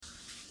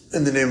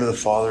In the name of the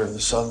Father, and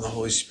the Son, and the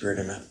Holy Spirit,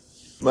 amen.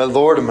 My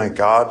Lord and my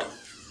God,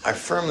 I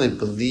firmly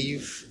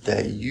believe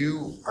that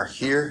you are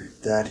here,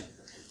 that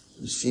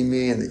you see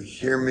me and that you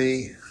hear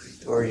me. I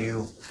adore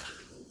you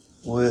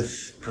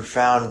with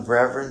profound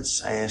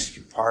reverence. I ask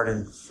your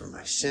pardon for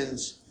my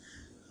sins,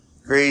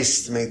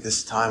 grace to make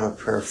this time of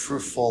prayer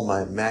fruitful.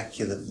 My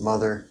Immaculate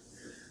Mother,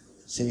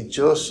 Saint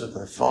Joseph,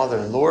 my Father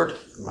and Lord,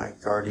 and my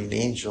guardian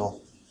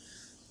angel,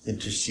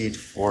 intercede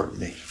for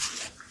me.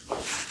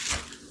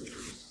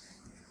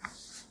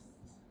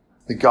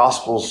 The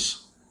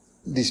Gospels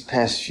these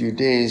past few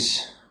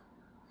days,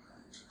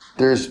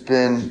 there's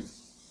been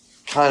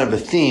kind of a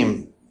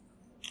theme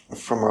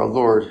from our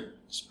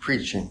Lord's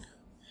preaching,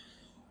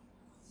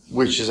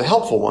 which is a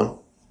helpful one.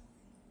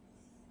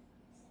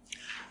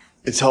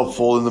 It's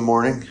helpful in the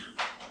morning,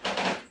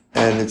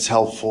 and it's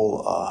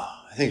helpful,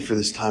 I think, for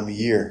this time of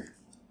year,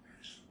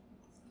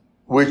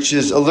 which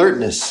is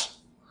alertness,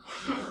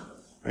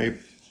 right?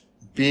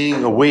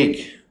 Being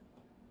awake.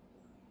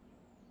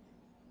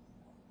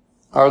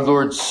 Our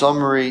Lord's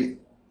summary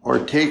or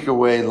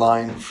takeaway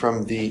line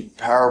from the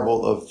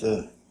parable of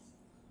the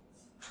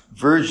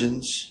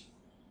virgins,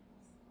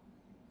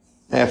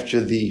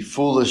 after the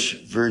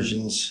foolish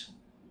virgins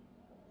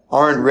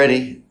aren't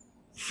ready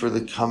for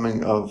the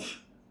coming of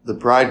the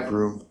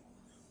bridegroom,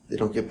 they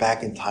don't get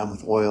back in time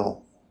with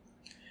oil,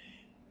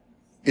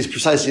 is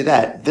precisely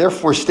that.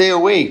 Therefore stay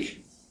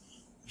awake,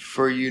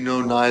 for you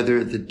know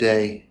neither the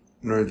day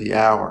nor the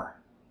hour.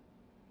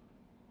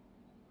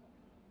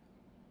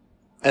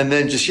 And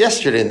then just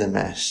yesterday in the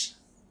Mass,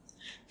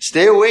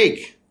 stay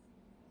awake,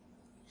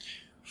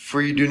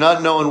 for you do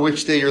not know on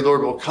which day your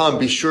Lord will come.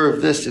 Be sure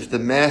of this, if the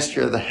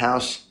master of the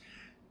house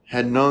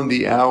had known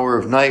the hour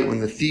of night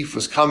when the thief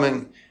was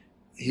coming,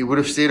 he would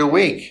have stayed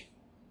awake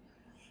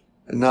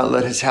and not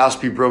let his house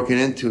be broken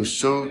into.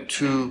 So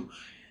too,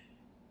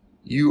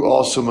 you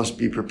also must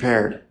be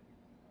prepared,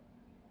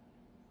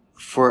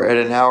 for at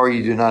an hour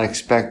you do not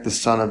expect the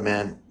Son of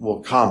Man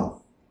will come.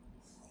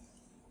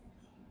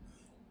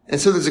 And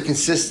so there's a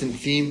consistent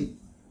theme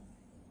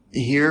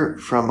here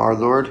from our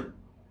Lord,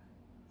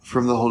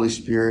 from the Holy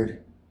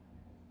Spirit,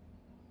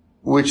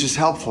 which is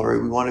helpful, right?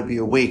 We want to be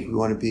awake. We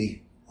want to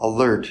be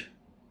alert.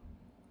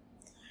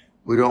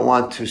 We don't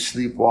want to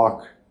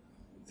sleepwalk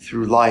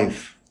through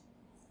life.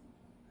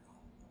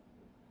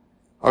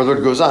 Our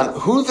Lord goes on,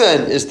 who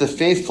then is the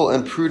faithful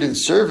and prudent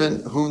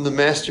servant whom the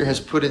master has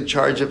put in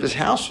charge of his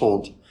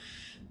household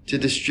to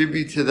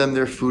distribute to them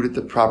their food at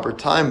the proper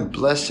time?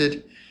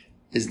 Blessed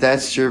is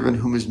that servant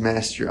whom his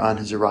master on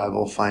his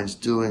arrival finds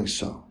doing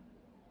so.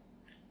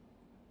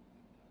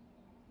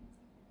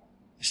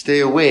 Stay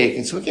awake.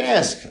 And so we can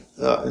ask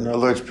in our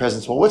Lord's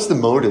presence, well, what's the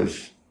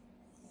motive?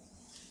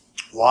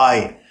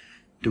 Why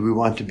do we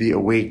want to be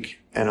awake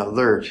and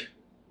alert?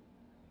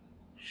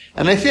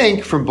 And I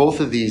think from both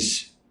of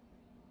these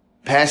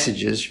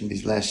passages, from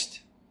these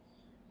last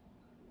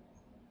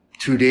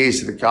 2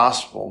 days of the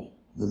Gospel,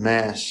 the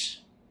Mass,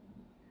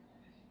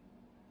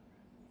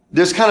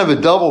 there's kind of a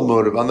double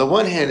motive. On the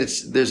one hand,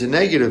 there's a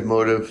negative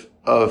motive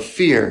of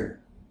fear,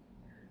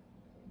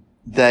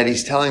 that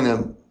he's telling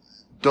them,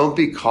 don't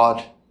be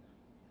caught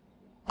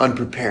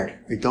unprepared.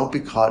 Right? Don't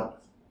be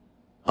caught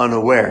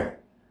unaware,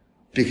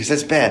 because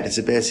that's bad. It's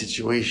a bad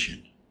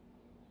situation.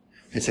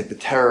 It's like the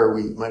terror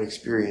we might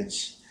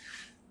experience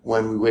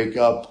when we wake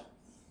up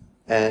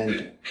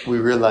and we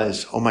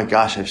realize, oh my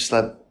gosh, I've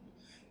slept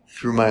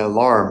through my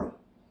alarm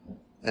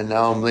and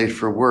now I'm late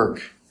for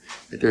work.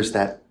 There's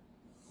that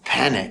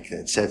panic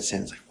that sets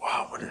in. It's like,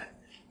 wow,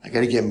 I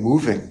got to get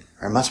moving.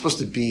 I'm not supposed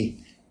to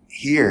be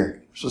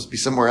here. I'm supposed to be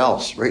somewhere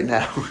else right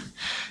now.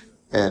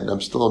 And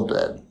I'm still in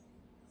bed.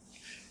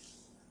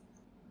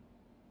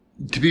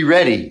 To be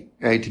ready,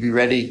 right? To be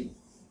ready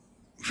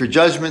for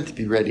judgment, to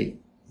be ready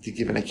to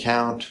give an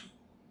account.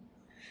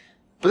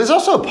 But there's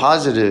also a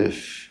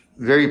positive,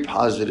 very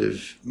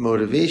positive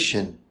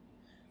motivation,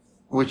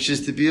 which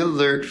is to be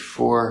alert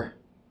for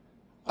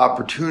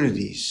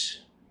opportunities.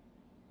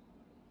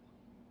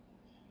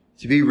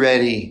 To be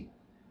ready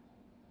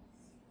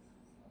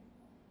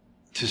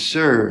to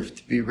serve,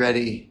 to be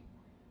ready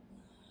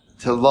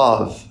to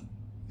love.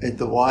 And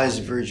the wise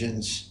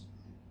virgins,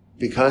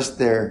 because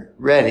they're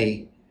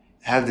ready,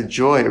 have the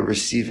joy of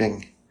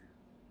receiving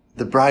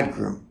the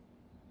bridegroom.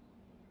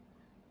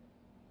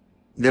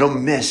 They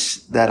don't miss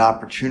that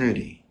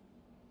opportunity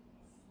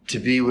to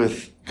be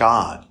with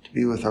God, to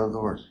be with our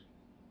Lord.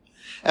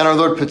 And our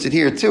Lord puts it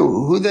here too.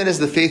 Who then is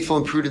the faithful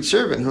and prudent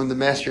servant whom the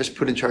master has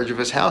put in charge of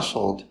his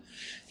household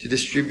to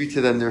distribute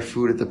to them their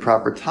food at the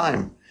proper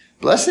time?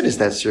 Blessed is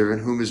that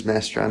servant whom his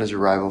master on his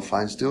arrival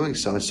finds doing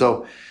so. And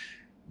so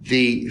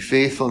the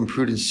faithful and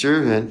prudent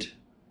servant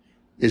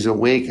is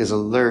awake, is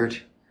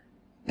alert,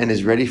 and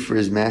is ready for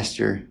his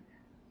master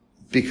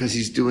because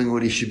he's doing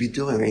what he should be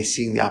doing. Right? He's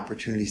seeing the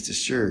opportunities to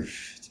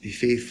serve, to be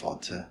faithful,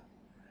 to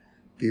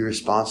be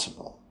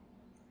responsible.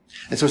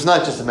 And so it's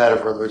not just a matter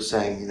of our Lord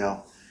saying,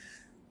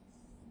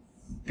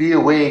 be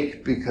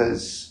awake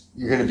because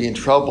you're going to be in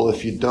trouble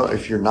if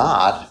you're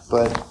not,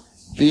 but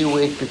be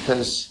awake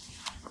because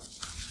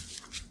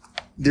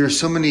there are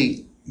so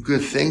many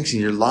good things in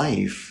your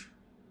life,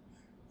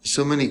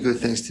 so many good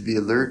things to be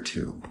alert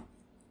to,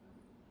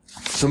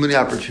 so many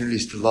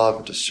opportunities to love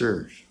and to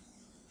serve.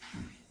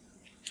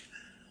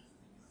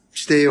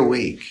 Stay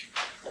awake.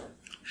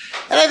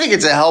 And I think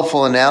it's a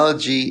helpful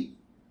analogy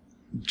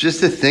just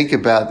to think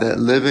about that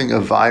living a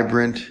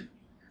vibrant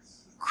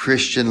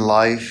Christian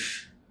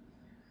life,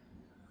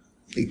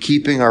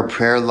 keeping our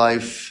prayer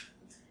life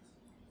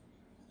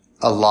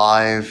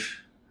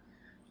alive,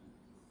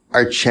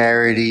 our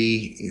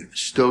charity,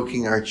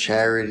 stoking our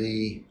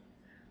charity,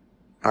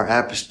 our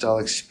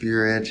apostolic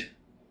spirit.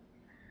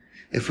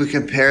 If we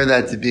compare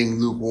that to being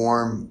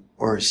lukewarm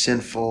or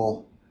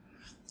sinful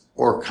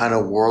or kind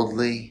of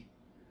worldly,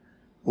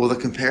 well, the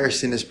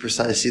comparison is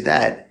precisely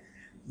that.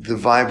 The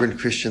vibrant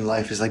Christian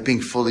life is like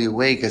being fully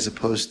awake as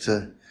opposed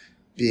to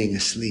being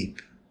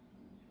asleep.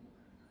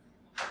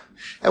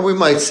 And we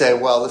might say,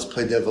 well, let's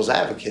play devil's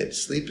advocate.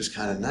 Sleep is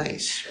kind of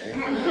nice,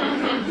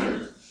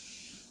 right?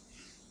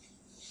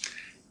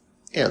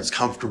 Yeah, it's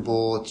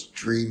comfortable, it's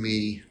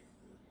dreamy,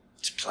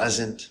 it's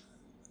pleasant.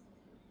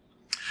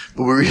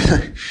 But we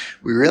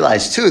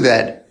realize too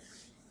that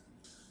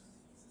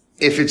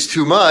if it's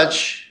too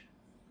much,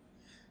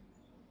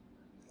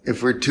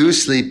 if we're too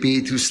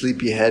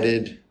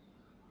sleepy-headed,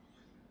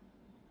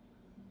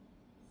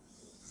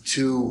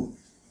 too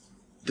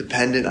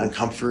dependent on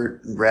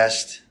comfort and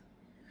rest,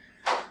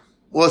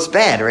 well, it's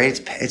bad,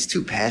 right? It's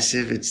too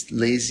passive, it's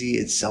lazy,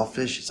 it's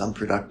selfish, it's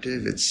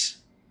unproductive, it's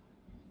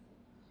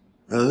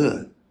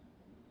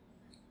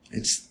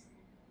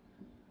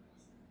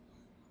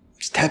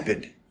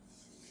tepid.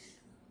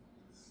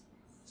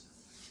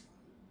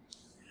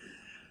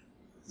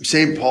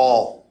 St.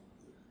 Paul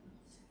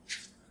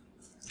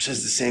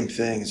says the same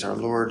thing as our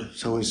Lord.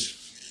 It's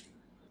always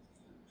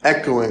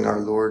echoing our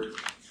Lord.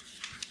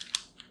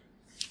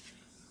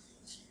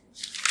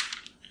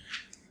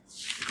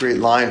 Great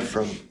line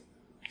from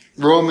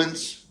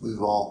Romans.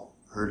 We've all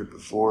heard it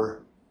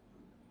before.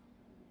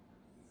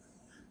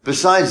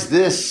 Besides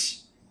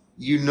this,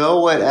 you know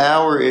what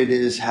hour it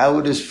is, how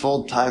it is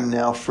full time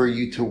now for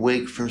you to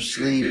wake from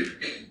sleep.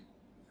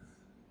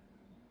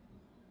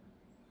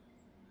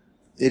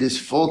 It is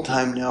full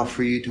time now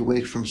for you to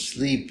wake from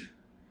sleep.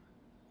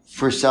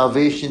 For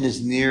salvation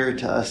is nearer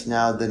to us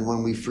now than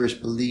when we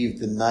first believed.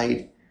 The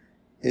night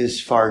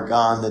is far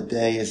gone, the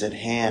day is at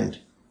hand.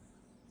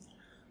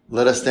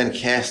 Let us then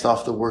cast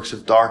off the works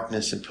of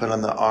darkness and put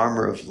on the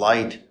armor of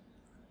light.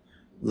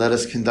 Let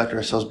us conduct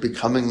ourselves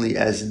becomingly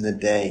as in the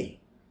day.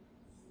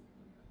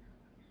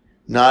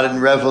 Not in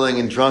reveling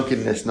and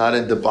drunkenness, not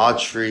in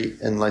debauchery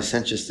and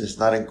licentiousness,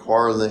 not in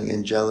quarreling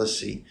and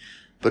jealousy,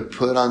 but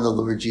put on the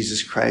Lord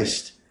Jesus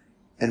Christ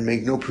and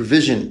make no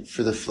provision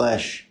for the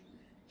flesh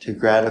to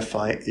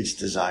gratify its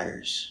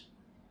desires.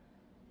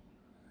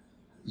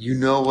 You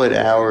know what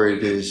hour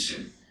it is,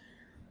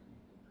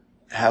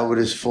 how it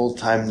is full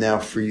time now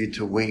for you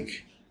to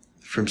wake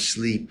from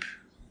sleep.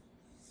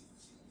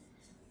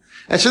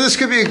 And so this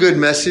could be a good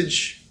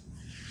message.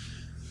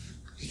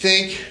 You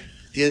think,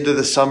 at the end of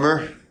the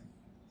summer,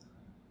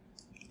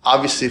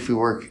 obviously if we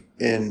work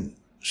in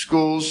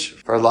schools,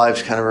 if our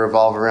lives kind of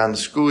revolve around the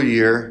school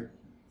year,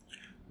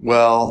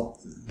 well,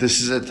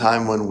 this is a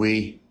time when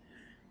we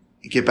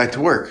get back to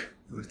work.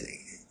 We have to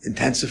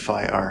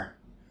intensify our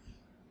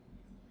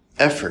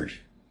effort.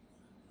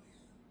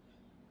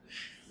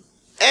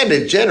 And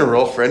in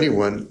general, for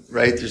anyone,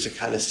 right, there's a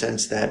kind of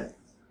sense that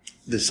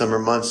the summer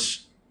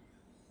months,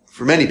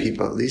 for many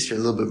people at least, are a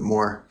little bit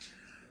more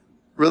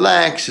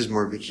relaxed. There's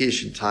more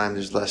vacation time.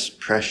 There's less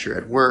pressure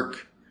at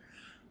work,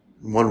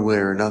 one way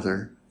or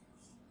another.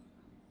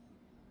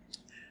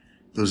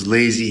 Those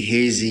lazy,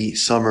 hazy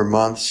summer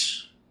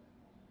months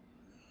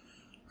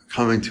are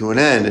coming to an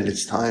end, and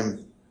it's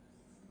time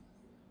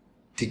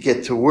to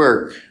get to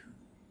work.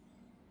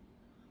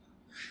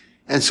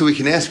 And so we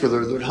can ask our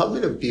Lord, help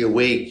me to be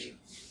awake.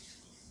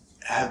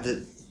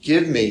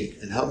 Give me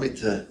and help me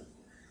to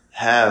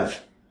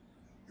have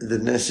the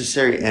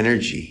necessary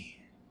energy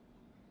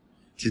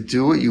to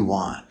do what you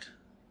want,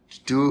 to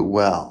do it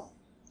well,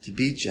 to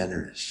be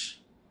generous,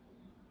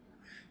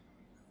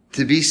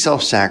 to be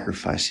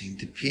self-sacrificing,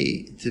 to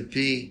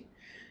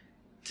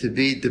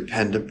be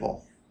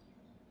dependable,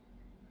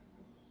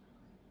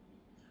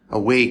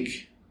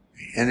 awake,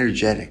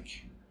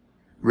 energetic,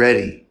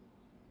 ready,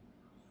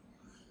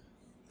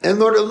 and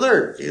Lord,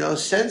 alert,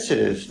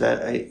 sensitive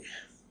that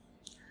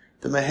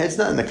my head's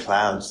not in the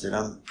clouds, that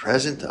I'm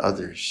present to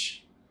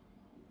others,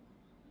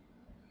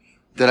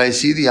 that I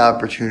see the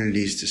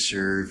opportunities to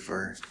serve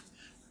or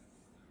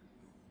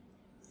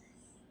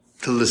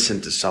to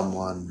listen to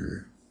someone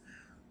or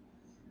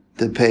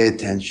to pay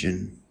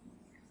attention.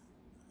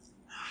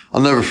 I'll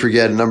never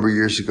forget, a number of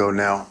years ago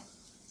now,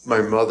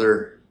 my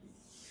mother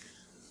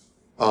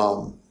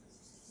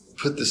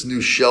put this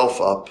new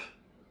shelf up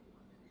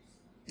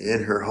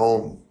in her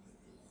home.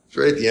 It's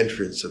right at the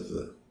entrance of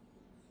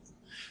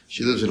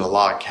she lives in a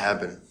log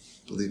cabin,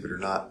 believe it or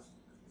not,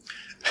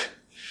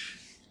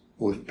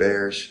 with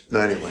bears. No,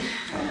 anyway,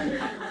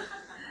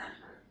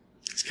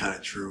 it's kind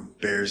of true.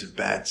 Bears and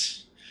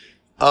bats.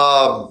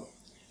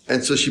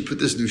 And so she put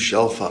this new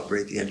shelf up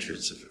right at the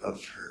entrance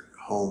of her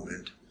home,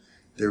 and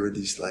there were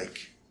these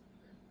like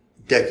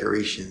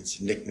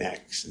decorations,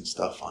 knickknacks and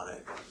stuff on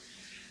it.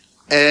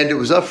 And it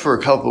was up for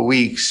a couple of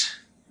weeks.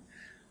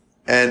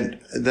 And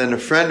then a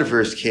friend of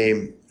hers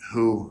came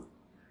who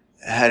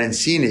hadn't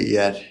seen it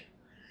yet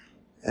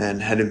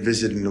and hadn't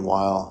visited in a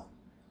while.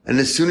 And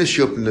as soon as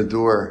she opened the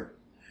door,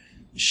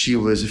 she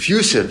was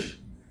effusive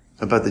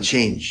about the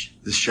change,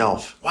 the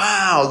shelf.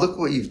 Wow, look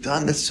what you've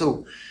done. That's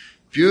so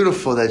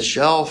beautiful, that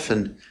shelf.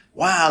 And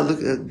wow, look,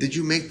 did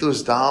you make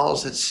those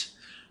dolls? That's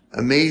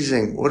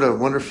amazing. What a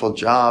wonderful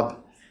job.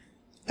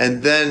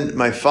 And then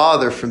my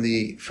father from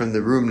the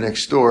room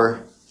next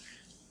door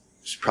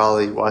was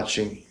probably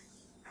watching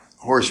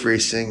horse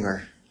racing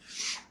or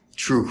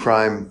true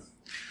crime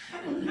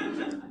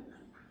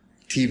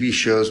TV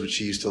shows, which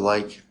he used to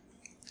like.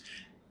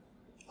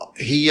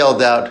 He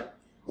yelled out,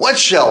 "What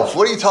shelf?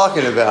 What are you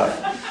talking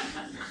about?"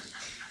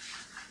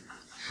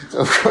 So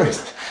of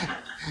course,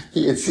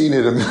 he had seen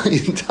it a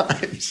million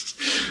times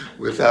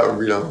without,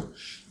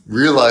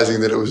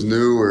 realizing that it was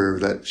new or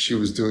that she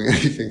was doing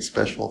anything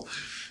special.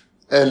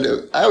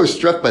 And I was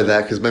struck by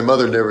that because my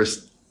mother never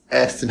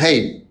asked him,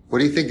 "Hey, what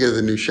do you think of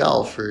the new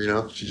shelf?" Or,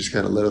 she just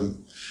kind of let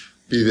him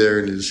be there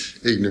in his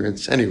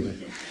ignorance. Anyway.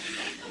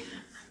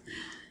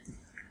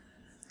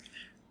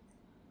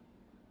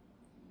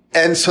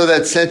 And so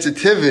that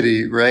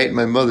sensitivity, right?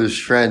 My mother's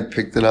friend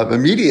picked it up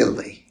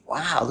immediately.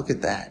 Wow, look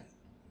at that.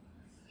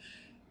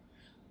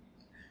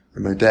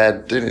 And my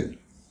dad didn't.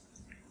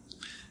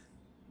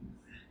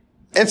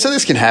 And so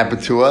this can happen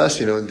to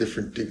us, in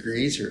different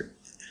degrees or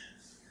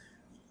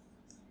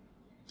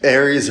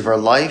areas of our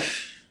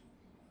life.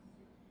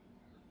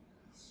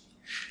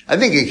 I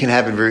think it can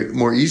happen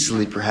more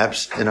easily,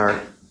 perhaps, in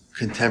our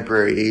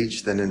contemporary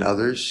age than in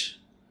others.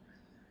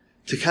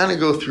 To kind of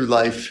go through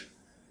life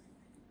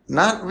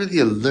not really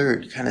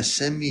alert, kind of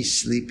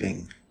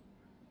semi-sleeping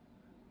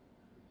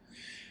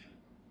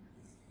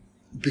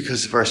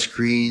because of our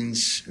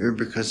screens or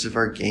because of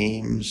our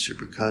games or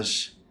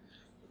because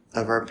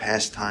of our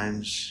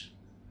pastimes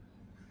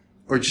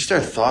or just our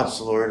thoughts,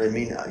 Lord. I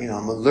mean,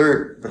 I'm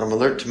alert, but I'm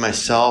alert to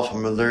myself.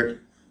 I'm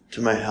alert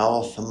to my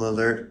health. I'm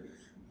alert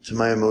to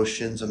my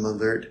emotions. I'm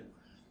alert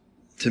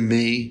to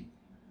me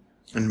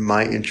and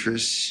my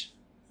interests.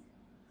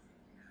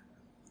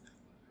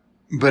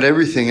 But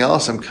everything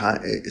else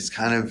it's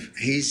kind of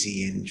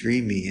hazy and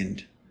dreamy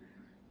and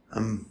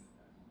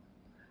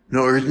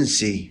no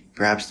urgency,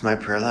 perhaps, to my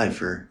prayer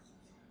life or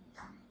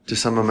to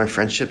some of my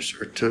friendships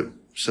or to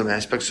some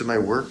aspects of my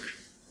work.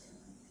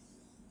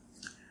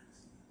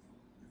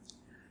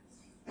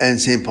 And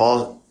St.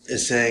 Paul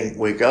is saying,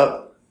 wake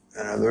up.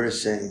 And our Lord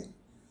is saying,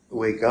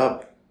 wake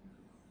up.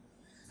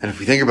 And if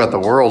we think about the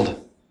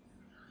world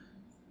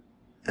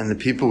and the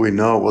people we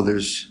know, well,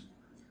 there's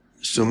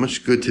so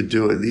much good to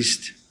do, at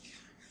least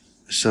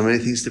so many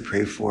things to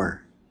pray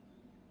for.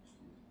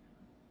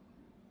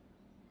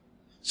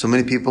 So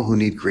many people who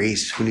need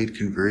grace, who need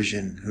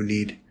conversion, who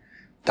need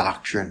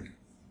doctrine.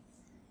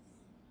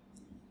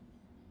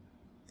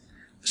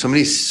 So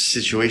many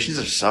situations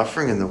of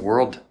suffering in the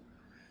world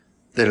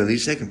that at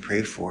least I can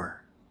pray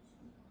for.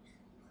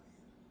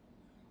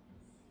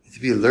 To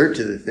be alert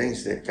to the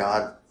things that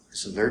God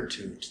is alert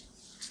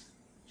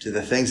to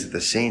the things that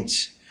the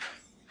saints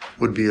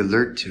would be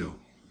alert to.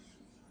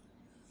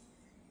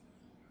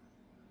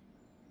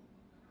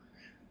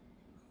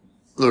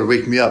 Lord,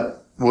 wake me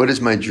up. What is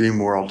my dream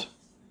world?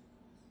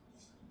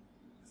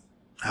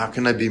 How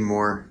can I be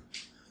more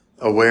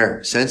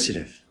aware,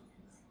 sensitive?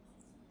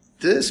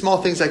 The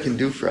small things I can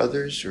do for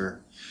others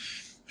or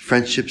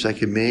friendships I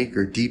can make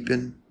or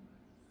deepen.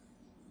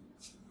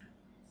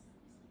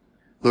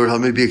 Lord,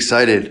 help me be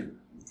excited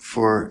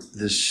for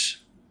this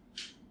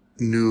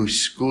new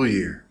school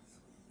year.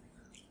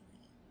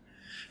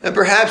 And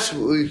perhaps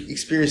we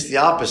experience the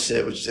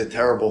opposite, which is a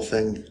terrible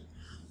thing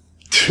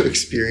to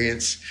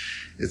experience.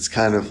 It's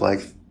kind of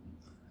like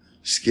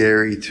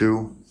scary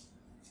too.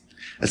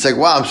 It's like,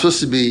 wow,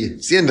 it's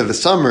the end of the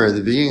summer,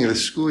 the beginning of the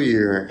school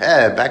year.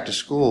 Hey, back to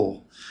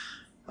school.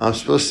 I'm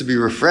supposed to be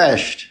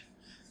refreshed,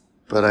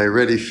 but I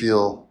already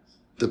feel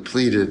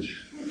depleted.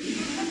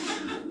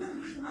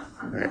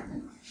 Right.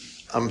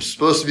 I'm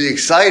supposed to be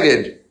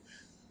excited,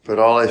 but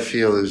all I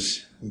feel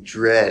is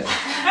dread.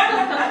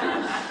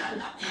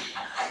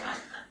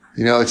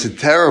 That's a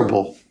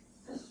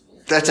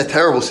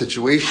terrible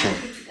situation.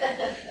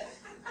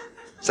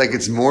 It's like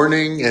it's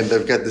morning and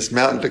I've got this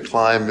mountain to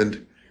climb,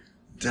 and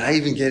did I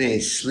even get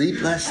any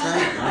sleep last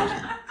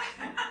night?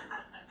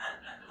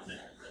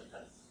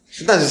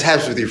 Sometimes this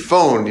happens with your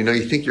phone.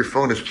 You think your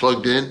phone is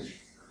plugged in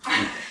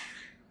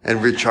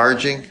and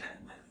recharging. And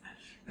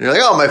you're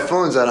like, oh, my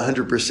phone's at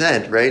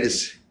 100%, right?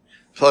 It's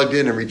plugged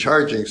in and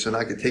recharging, so now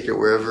I can take it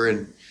wherever.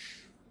 And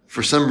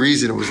for some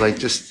reason, it was like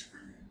just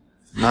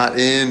not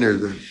in, or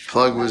the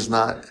plug was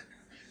not.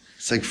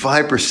 It's like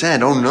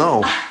 5%. Oh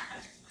no.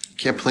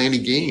 Can't play any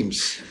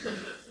games.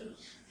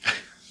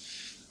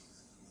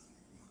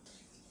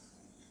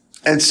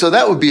 And so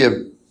that would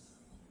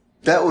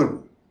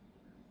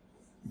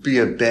be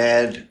a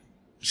bad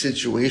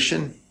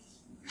situation.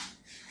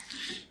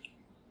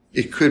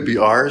 It could be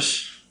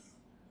ours.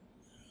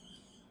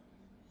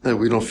 That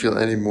we don't feel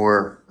any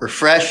more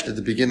refreshed at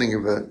the beginning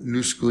of a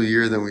new school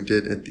year than we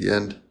did at the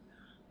end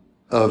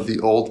of the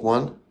old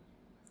one.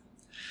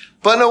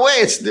 But in a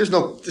way, there's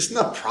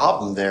no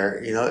problem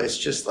there. It's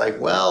just like,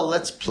 well,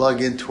 let's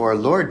plug into our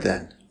Lord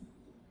then.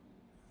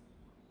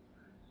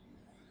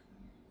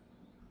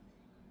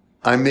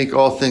 I make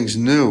all things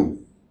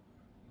new.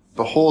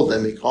 Behold, I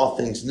make all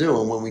things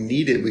new. And when we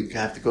need it, we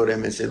have to go to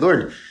him and say,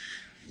 Lord,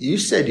 you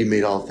said you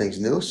made all things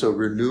new. So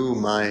renew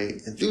my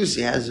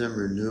enthusiasm,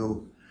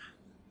 renew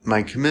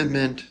my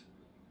commitment,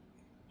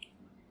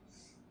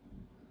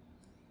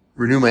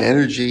 renew my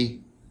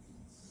energy.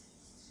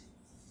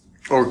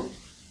 Or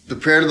the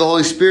prayer to the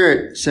Holy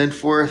Spirit, send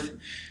forth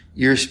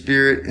your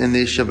Spirit and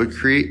they shall be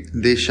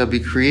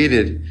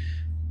created,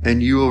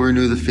 and you will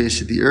renew the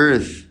face of the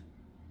earth.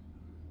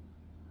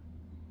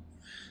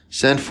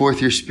 Send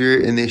forth your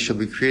Spirit and they shall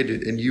be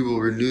created, and you will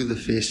renew the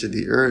face of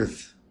the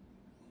earth.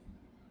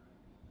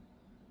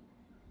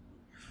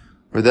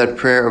 Or that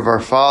prayer of our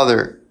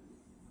Father,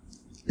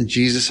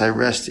 Jesus, I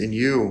rest in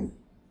you.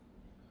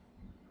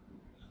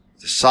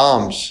 The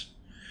Psalms,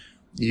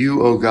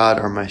 you, O God,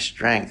 are my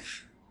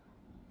strength.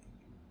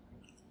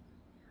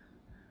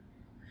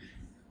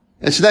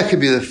 And so that could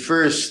be the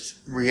first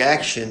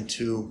reaction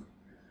to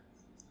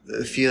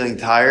feeling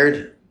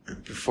tired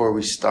before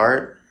we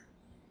start,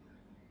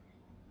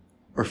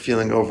 or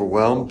feeling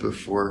overwhelmed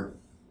before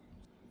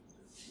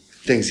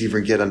things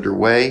even get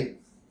underway,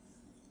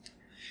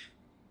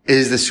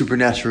 is the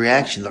supernatural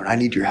reaction. Lord, I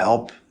need your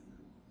help.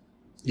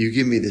 You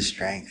give me the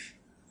strength.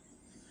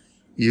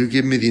 You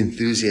give me the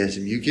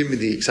enthusiasm. You give me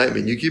the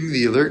excitement. You give me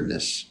the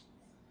alertness.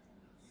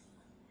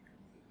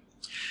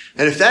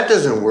 And if that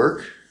doesn't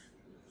work,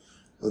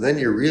 well, then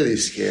you're really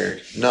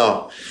scared.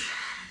 No.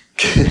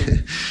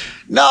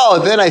 No,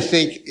 then I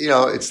think,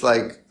 it's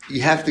like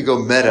you have to go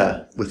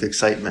meta with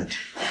excitement.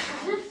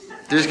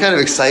 There's kind of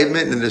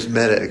excitement and there's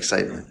meta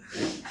excitement.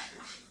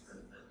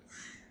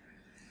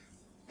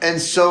 And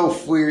so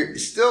if we're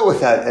still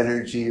without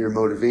energy or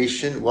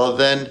motivation, well,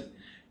 then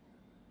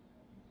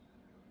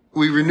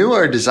we renew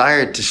our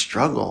desire to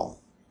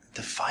struggle,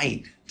 to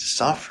fight, to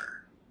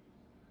suffer.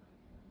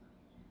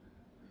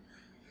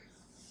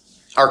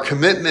 Our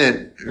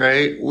commitment,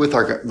 right, with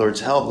our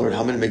Lord's help, Lord,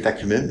 help me to make that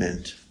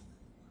commitment.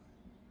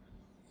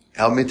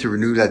 Help me to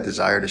renew that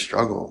desire to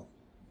struggle.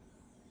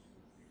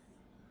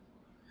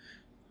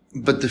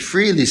 But to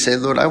freely say,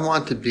 Lord, I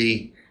want to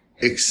be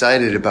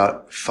excited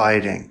about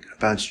fighting,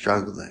 about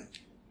struggling.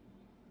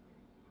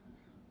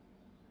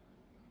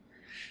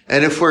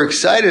 And if we're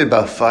excited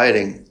about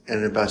fighting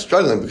and about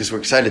struggling because we're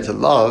excited to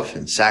love,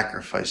 and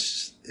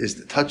sacrifice is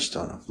the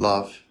touchstone of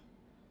love,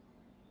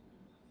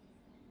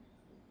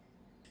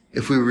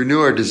 if we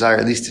renew our desire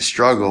at least to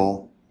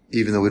struggle,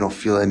 even though we don't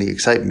feel any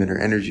excitement or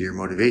energy or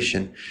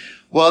motivation,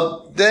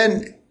 well,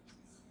 then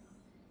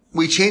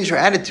we change our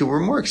attitude.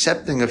 We're more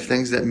accepting of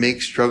things that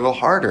make struggle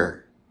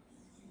harder.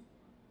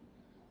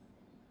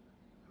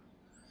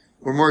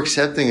 We're more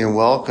accepting and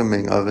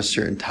welcoming of a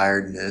certain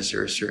tiredness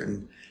or a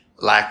certain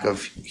lack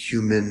of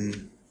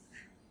human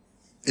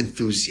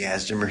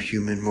enthusiasm or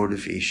human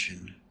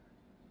motivation.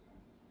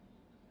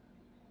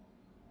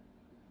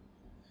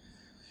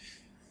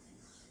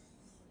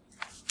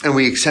 And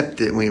we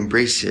accept it and we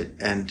embrace it,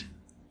 and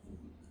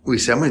we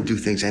say, I'm going to do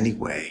things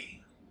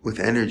anyway, with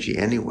energy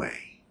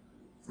anyway,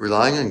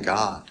 relying on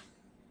God.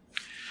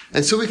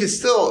 And so we could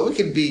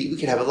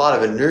have a lot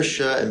of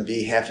inertia and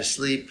be half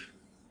asleep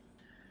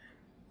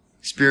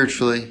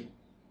spiritually,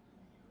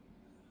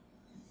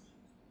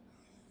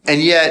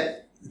 and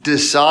yet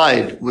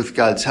decide with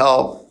God's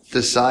help,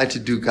 decide to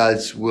do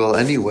God's will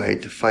anyway,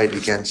 to fight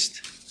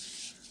against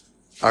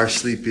our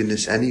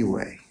sleepiness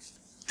anyway,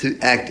 to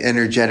act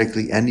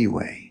energetically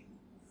anyway,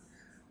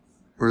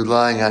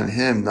 relying on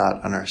Him,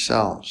 not on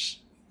ourselves.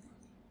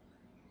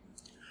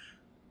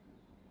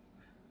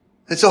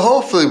 And so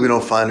hopefully we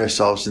don't find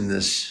ourselves in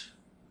this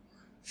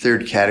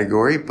third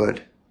category, but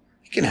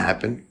it can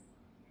happen.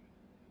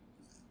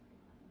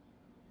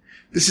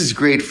 This is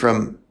great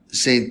from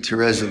Saint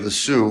Therese of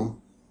Lisieux.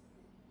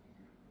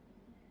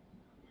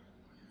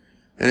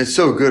 And it's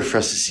so good for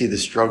us to see the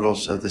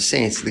struggles of the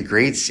saints, the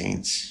great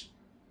saints.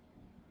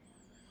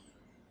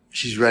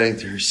 She's writing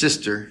to her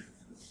sister.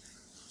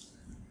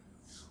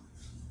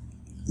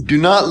 Do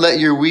not let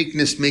your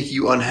weakness make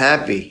you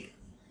unhappy.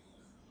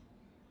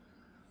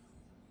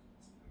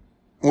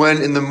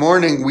 When in the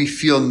morning we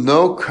feel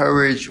no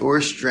courage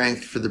or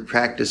strength for the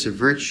practice of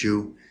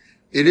virtue,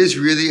 it is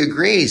really a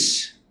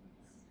grace.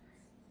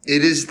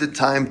 It is the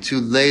time to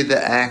lay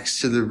the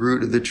axe to the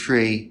root of the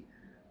tree,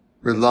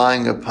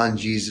 relying upon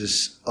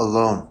Jesus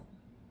alone.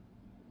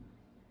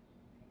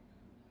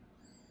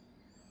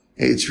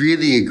 It's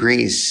really a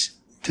grace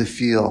to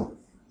feel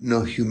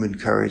no human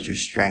courage or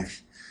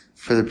strength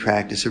for the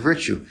practice of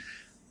virtue,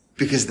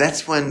 because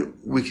that's when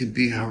we can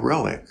be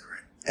heroic,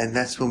 and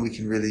that's when we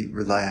can really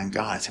rely on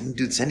God. So I'm going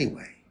to do this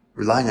anyway,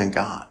 relying on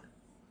God.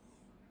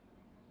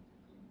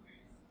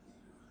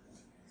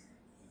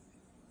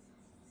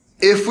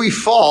 If we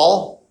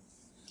fall,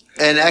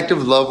 an act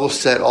of love will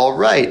set all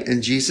right.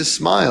 And Jesus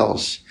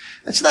smiles.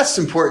 And so that's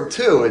important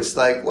too. It's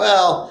like,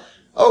 well,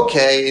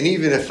 okay. And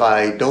even if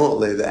I don't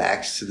lay the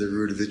axe to the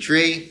root of the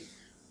tree,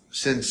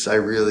 since I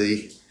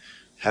really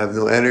have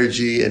no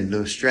energy and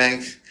no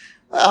strength,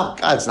 well,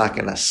 God's not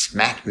going to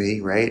smack me,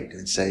 right?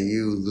 And say,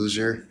 you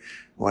loser,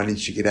 why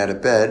didn't you get out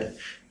of bed?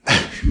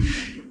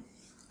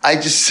 I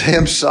just say,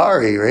 I'm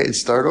sorry, right? And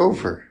start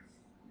over.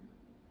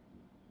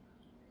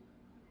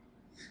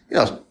 You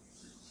know,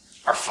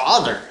 our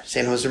Father,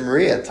 St.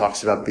 Josemaria,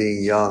 talks about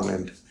being young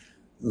and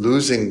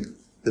losing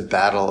the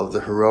battle of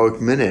the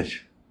heroic minute.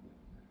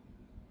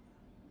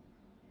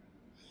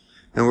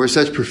 And we're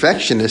such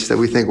perfectionists that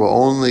we think, well,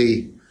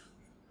 only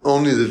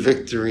the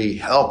victory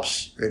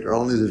helps, right? Or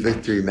only the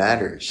victory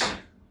matters.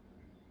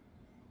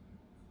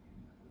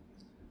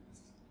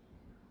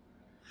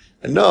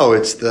 And no,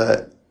 it's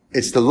the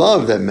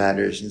love that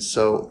matters. And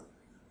so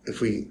if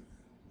we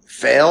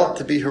fail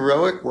to be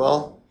heroic,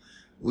 well,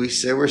 we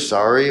say we're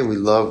sorry and we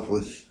love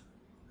with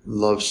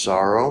love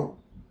sorrow.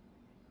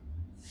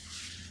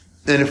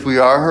 And if we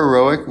are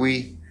heroic,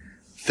 we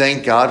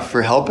thank God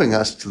for helping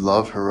us to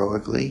love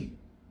heroically.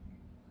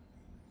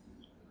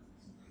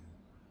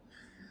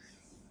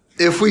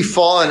 If we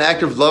fall, an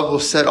act of love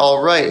will set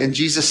all right. And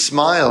Jesus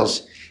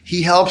smiles.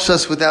 He helps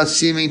us without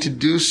seeming to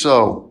do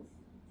so.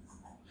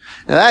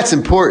 Now that's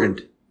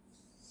important.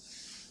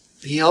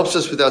 He helps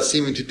us without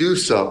seeming to do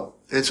so.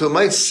 And so it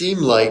might seem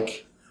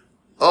like,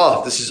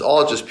 oh, this is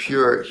all just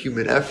pure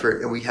human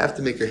effort, and we have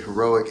to make a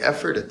heroic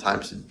effort at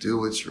times to do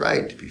what's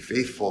right, to be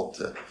faithful,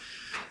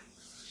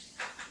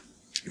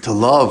 to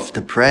love,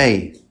 to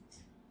pray.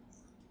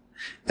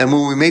 And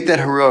when we make that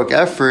heroic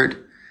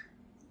effort,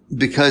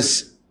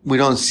 because we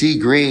don't see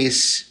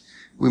grace,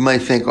 we might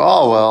think,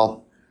 oh,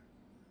 well,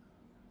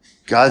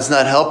 God's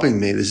not helping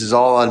me. This is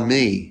all on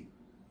me.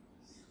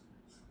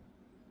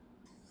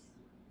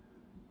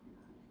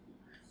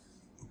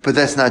 But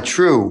that's not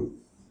true.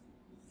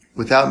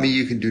 Without me,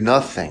 you can do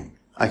nothing.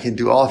 I can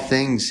do all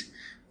things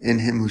in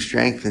him who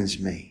strengthens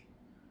me.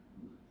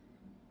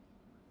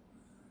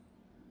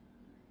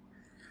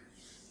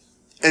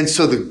 And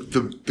so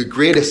the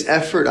greatest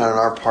effort on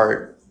our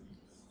part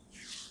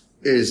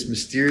is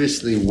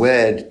mysteriously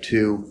wed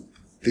to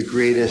the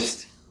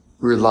greatest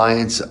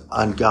reliance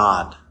on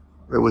God.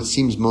 Right? What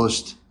seems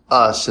most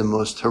us and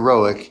most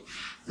heroic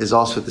is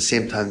also at the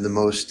same time the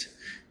most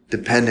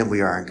dependent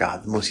we are on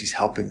God, the most he's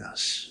helping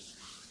us.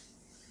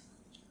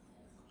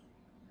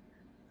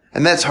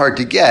 And that's hard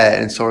to get,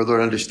 and so our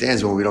Lord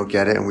understands when we don't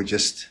get it and we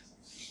just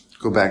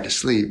go back to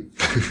sleep.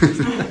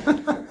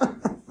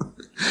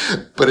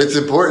 But it's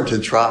important to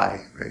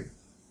try, right?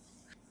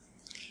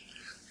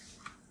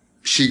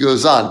 She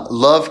goes on,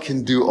 love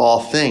can do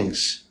all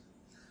things.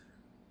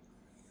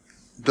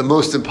 The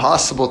most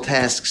impossible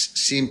tasks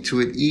seem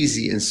to it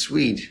easy and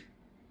sweet.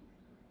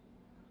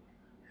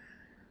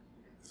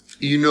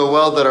 You know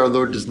well that our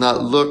Lord does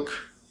not look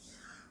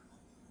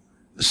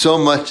so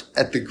much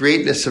at the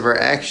greatness of our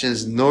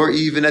actions, nor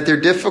even at their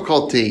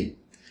difficulty,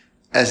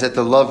 as at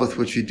the love with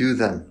which we do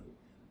them.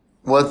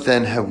 What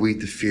then have we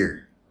to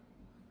fear?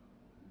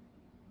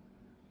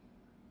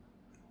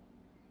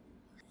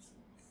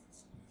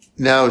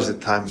 Now is the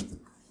time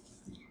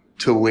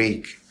to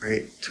wake,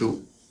 right?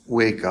 To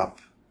wake up.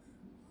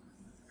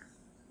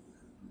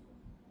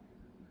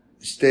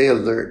 Stay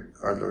alert,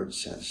 our Lord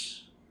says.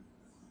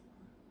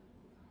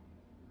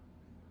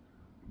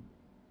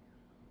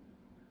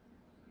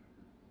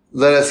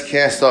 Let us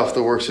cast off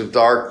the works of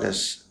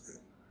darkness.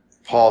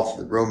 Paul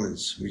to the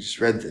Romans. We just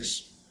read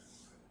this.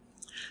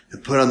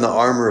 And put on the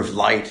armor of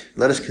light.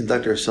 Let us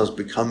conduct ourselves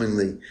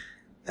becomingly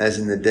as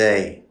in the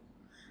day.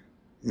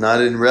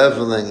 Not in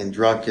reveling and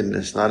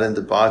drunkenness, not in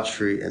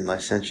debauchery and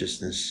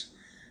licentiousness,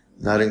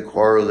 not in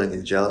quarreling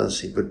and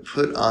jealousy, but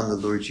put on the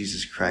Lord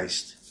Jesus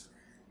Christ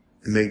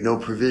and make no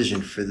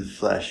provision for the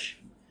flesh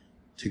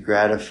to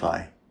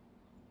gratify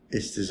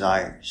its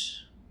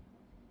desires.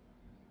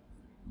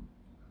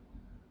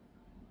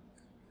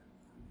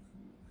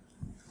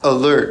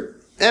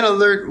 Alert, and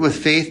alert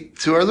with faith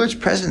to our Lord's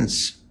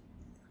presence,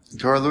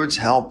 to our Lord's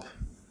help.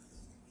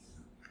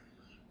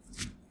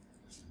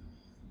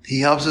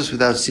 He helps us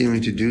without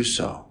seeming to do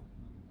so.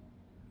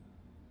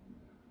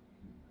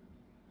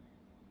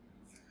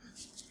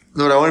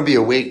 Lord, I want to be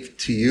awake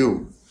to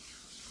you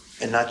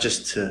and not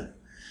just to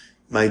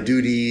my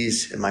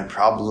duties and my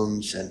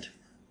problems and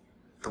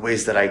the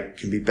ways that I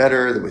can be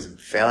better, the ways I'm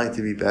failing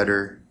to be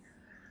better,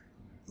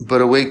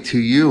 but awake to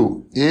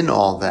you in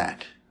all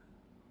that.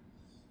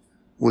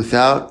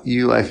 Without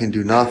you, I can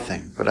do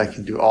nothing, but I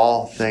can do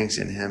all things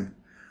in him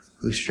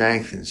who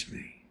strengthens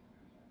me.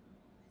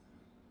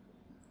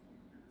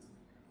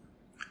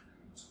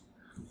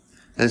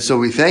 And so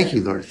we thank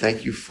you, Lord.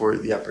 Thank you for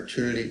the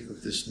opportunity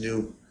of this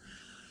new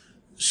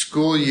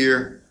school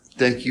year.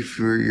 Thank you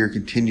for your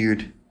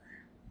continued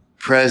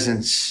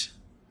presence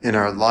in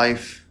our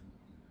life.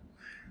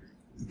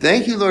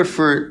 Thank you, Lord,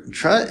 for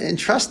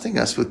entrusting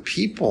us with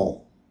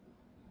people.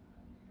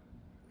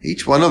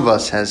 Each one of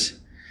us has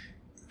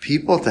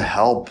people to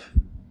help,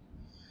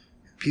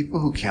 people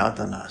who count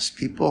on us,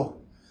 people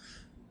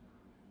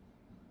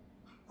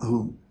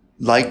who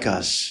like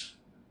us,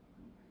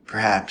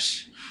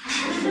 perhaps.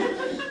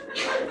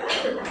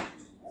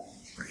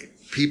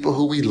 People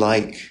who we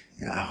like,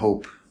 I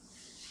hope.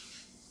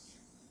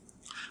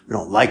 We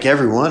don't like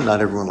everyone.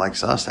 Not everyone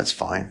likes us. That's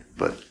fine.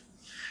 But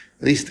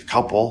at least a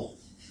couple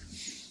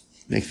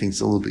make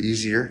things a little bit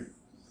easier.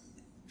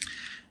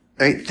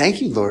 All right,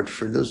 thank you, Lord,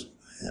 for those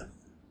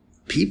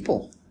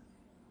people.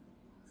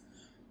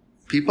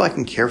 People I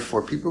can care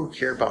for. People who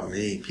care about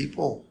me.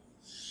 People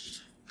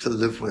to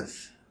live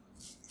with.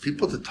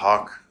 People to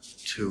talk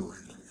to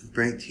and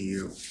bring to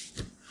you.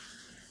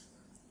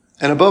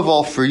 And above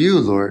all, for you,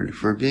 Lord,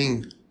 for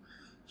being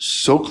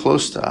so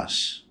close to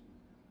us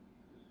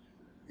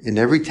in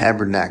every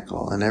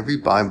tabernacle, in every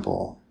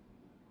Bible,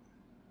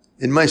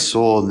 in my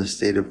soul, in the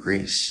state of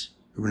grace.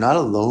 We're not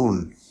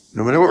alone.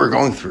 No matter what we're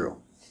going through,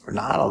 we're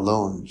not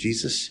alone.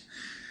 Jesus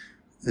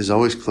is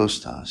always close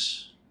to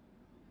us.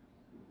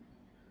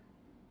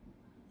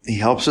 He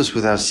helps us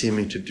without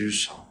seeming to do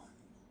so.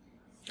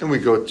 And we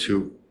go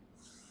to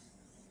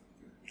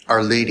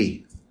Our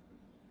Lady.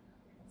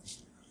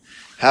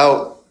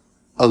 How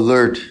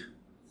alert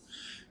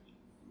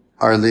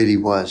Our Lady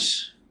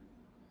was,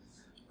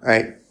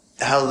 right?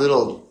 How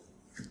little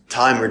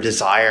time or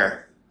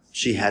desire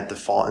she had to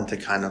fall into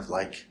kind of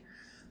like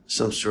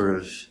some sort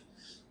of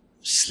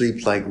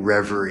sleep-like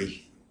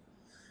reverie.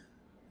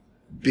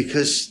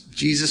 Because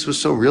Jesus was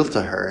so real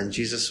to her and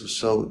Jesus was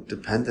so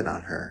dependent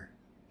on her.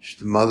 She's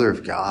the mother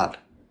of God.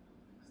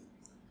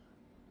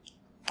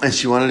 And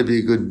she wanted to be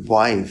a good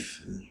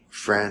wife and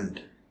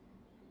friend.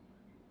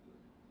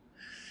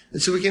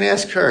 And so we can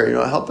ask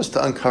her, help us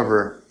to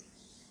uncover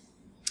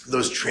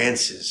those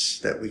trances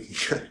that we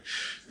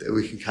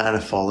can kind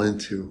of fall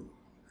into.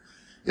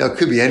 It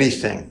could be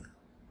anything.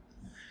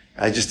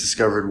 I just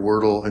discovered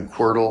Wordle and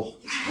Quirtle.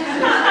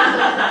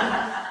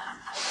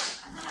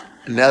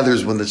 And now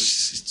there's one that's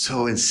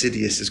so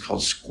insidious. It's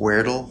called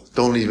Squirtle.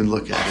 Don't even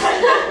look at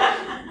it.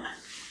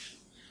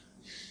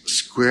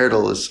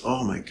 Squirtle is,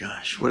 oh my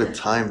gosh, what a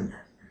time.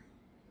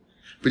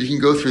 But you can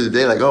go through the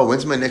day like,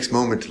 when's my next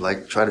moment to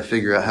like try to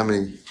figure out how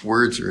many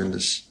words are in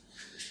this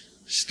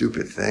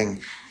stupid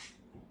thing.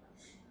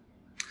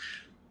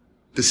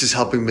 This is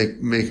helping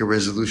make a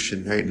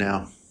resolution right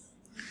now.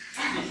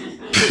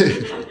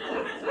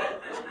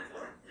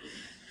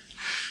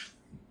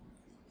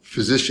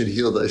 Physician,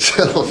 heal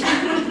thyself.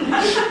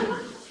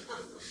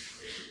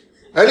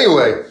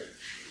 Anyway,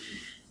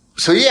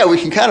 so we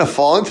can kind of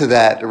fall into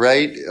that,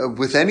 right?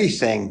 With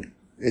anything.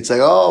 It's like,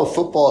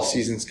 football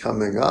season's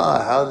coming.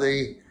 How's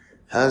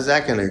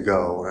that going to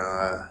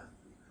go?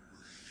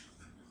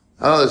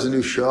 There's a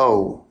new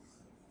show.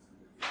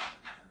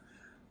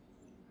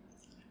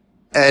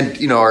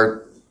 And,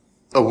 our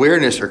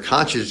awareness or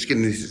consciousness is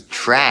getting this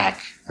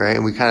track, right?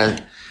 And we're kind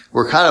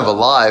of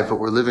alive, but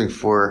we're living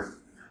for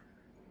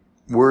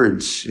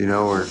words,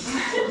 or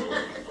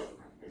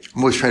I'm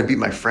always trying to beat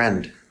my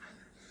friend.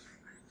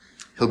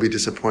 He'll be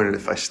disappointed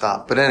if I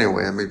stop. But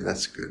anyway, maybe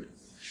that's good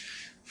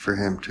for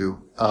him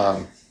too.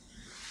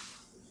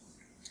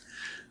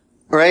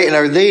 Right? And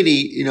Our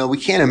Lady, we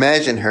can't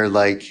imagine her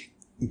like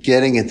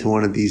getting into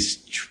one of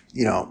these,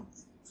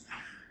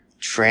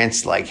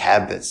 trance-like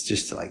habits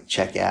just to like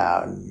check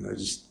out and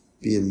just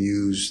be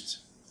amused.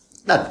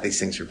 Not that these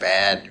things are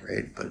bad,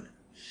 right?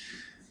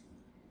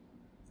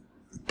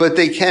 But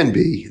they can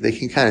be. They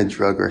can kind of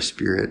drug our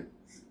spirit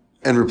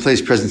and replace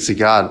presence of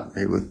God,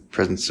 right, with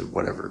presence of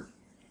whatever.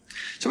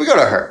 So we go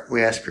to her.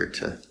 We ask her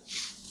to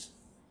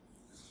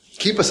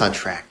keep us on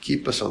track,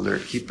 keep us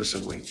alert, keep us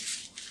awake.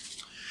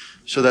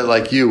 So that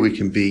like you, we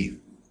can be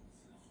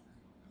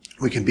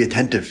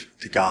attentive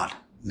to God,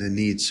 the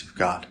needs of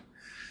God,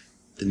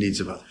 the needs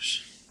of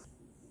others.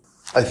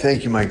 I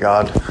thank you, my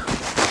God,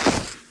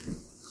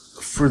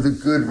 for the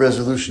good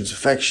resolutions,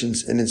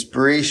 affections, and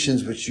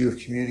inspirations which you have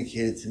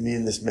communicated to me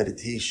in this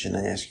meditation.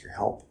 I ask your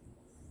help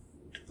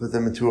to put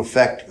them into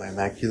effect, my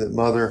Immaculate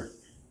Mother,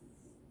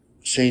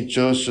 Saint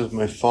Joseph,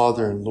 my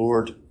Father and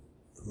Lord,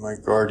 my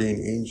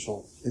guardian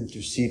angel,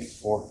 intercede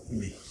for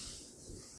me.